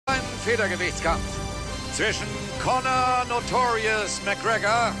Federgewichtskampf zwischen Conor Notorious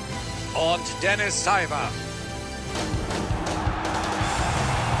McGregor und Dennis Siver.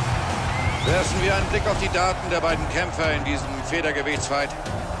 Werfen wir einen Blick auf die Daten der beiden Kämpfer in diesem Federgewichtsfight.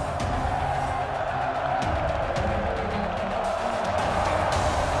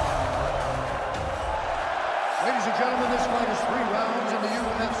 Ladies and gentlemen, this fight is 3 rounds in the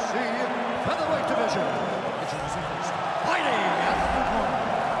UFC featherweight division. Fighting at the blue corner.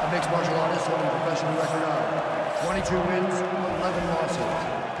 A mixed martial artist holding a professional record of 22 wins, 11 losses.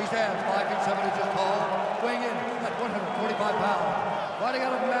 He stands 5 feet 7 inches tall, weighing in at 145 pounds. Fighting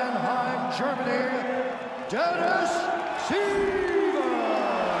out of Mannheim, Germany, Dennis Siver.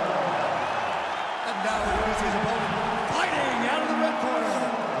 And now introducing his opponent, fighting out of the red corner.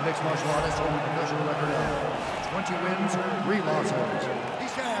 A mixed martial artist holding a professional record of 20 wins, 3 losses. He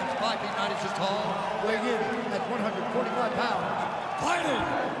stands 5 feet 9 inches tall, weighing in at 145 pounds. Fighting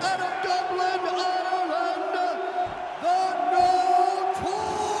out of Dublin, Ireland, the notorious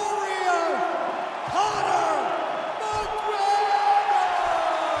Conor McGregor!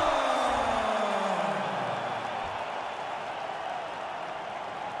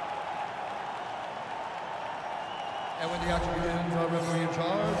 And when the action begins, our referee in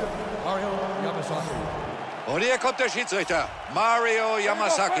charge, Mario Yamasaki. Und hier kommt der Schiedsrichter, Mario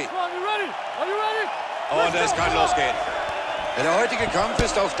Yamasaki. Und es kann losgehen. Der heutige Kampf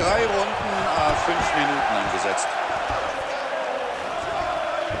ist auf 3 Runden à 5 Minuten angesetzt.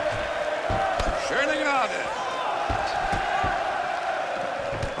 Schöne Gerade.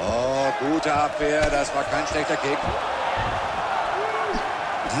 Oh, gute Abwehr, das war kein schlechter Kick.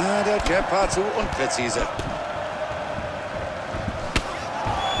 Ah, der Jab war zu unpräzise.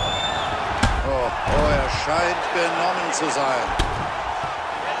 Oh, er scheint benommen zu sein.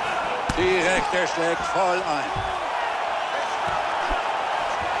 Die Rechte schlägt voll ein.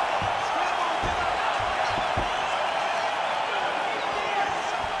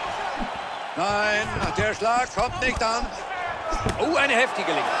 Nein, der Schlag kommt nicht an. Oh, eine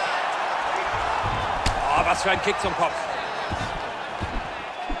heftige Linke. Oh, was für ein Kick zum Kopf.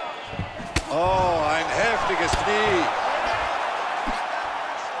 Oh, ein heftiges Knie.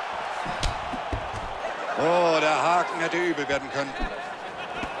 Oh, der Haken hätte übel werden können.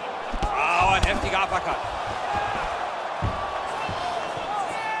 Oh, ein heftiger Uppercut.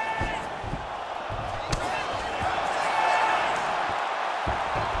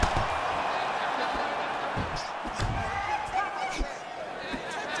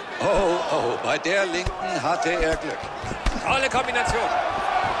 Oh, bei der Linken hatte er Glück. Tolle Kombination.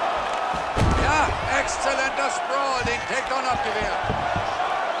 Ja, exzellenter Sprawl, den Takedown abgewehrt.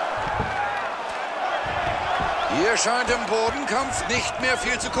 Hier scheint im Bodenkampf nicht mehr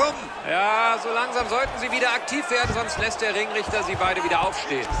viel zu kommen. Ja, so langsam sollten sie wieder aktiv werden, sonst lässt der Ringrichter sie beide wieder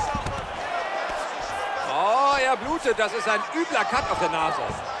aufstehen. Oh, er blutet. Das ist ein übler Cut auf der Nase.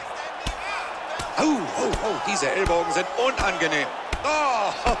 Diese Ellbogen sind unangenehm.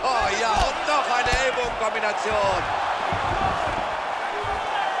 Oh, ja, und noch eine Ellbogenkombination.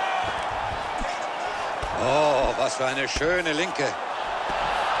 Oh, was für eine schöne Linke.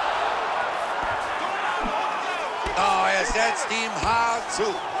 Oh, er setzt ihm hart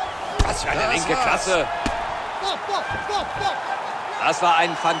zu. Was für eine linke Klasse. Das war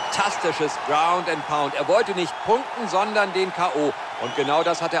ein fantastisches Ground and Pound. Er wollte nicht punkten, sondern den K.O. Und genau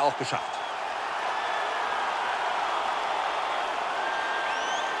das hat er auch geschafft.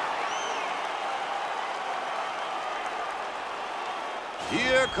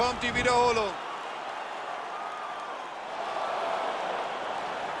 Hier kommt die Wiederholung.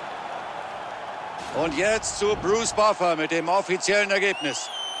 Und jetzt zu Bruce Buffer mit dem offiziellen Ergebnis.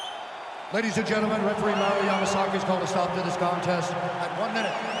 Ladies and gentlemen, referee Mario Yamasaki has called a stop to this contest at 1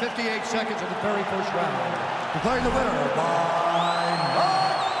 minute, 58 seconds of the very first round. Declaring the winner by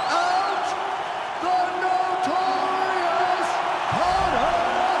knockout, the notorious Conor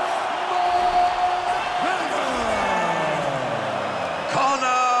McGregor.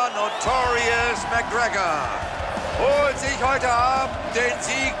 Conor Notorious McGregor holt sich heute Abend den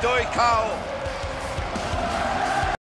Sieg durch K.O.